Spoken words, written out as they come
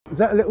Is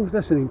that a little,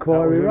 that's an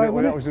inquiry, right?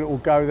 That was a little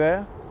go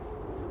there.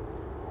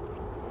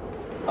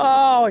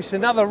 Oh, it's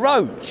another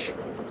roach.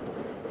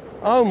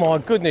 Oh my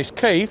goodness,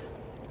 Keith.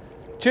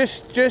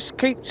 Just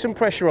keep some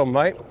pressure on,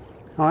 mate.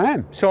 I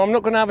am. So I'm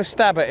not going to have a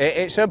stab at it.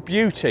 It's a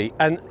beauty,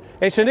 and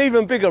it's an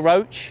even bigger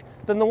roach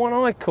than the one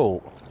I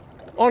caught.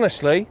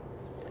 Honestly,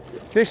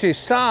 this is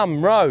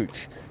some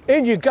roach.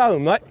 In you go,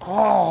 mate.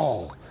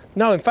 Oh,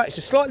 no, in fact,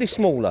 it's slightly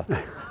smaller.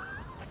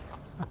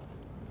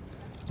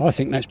 I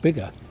think that's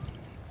bigger.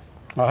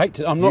 I hate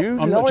to. I'm not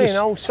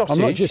old sausage.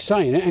 I'm not just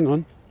saying it. Hang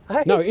on.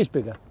 Hey. No, it is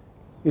bigger.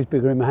 It's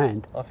bigger in my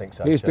hand. I think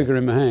so. It is too. bigger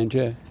in my hand.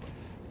 Yeah.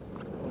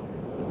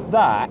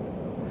 That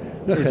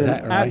Look is at an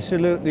that, Ray.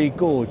 absolutely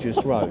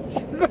gorgeous roach.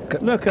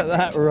 Look at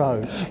that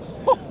roach.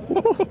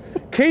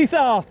 Keith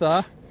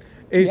Arthur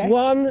is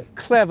one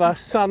clever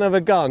son of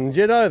a gun.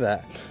 Do you know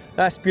that?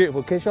 That's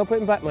beautiful. Shall I put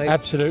him back, mate?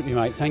 Absolutely,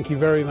 mate. Thank you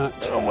very much.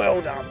 Oh,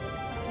 well done.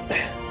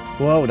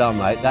 Well done,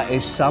 mate. That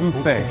is some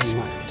Thank you fish very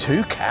much.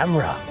 to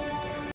camera.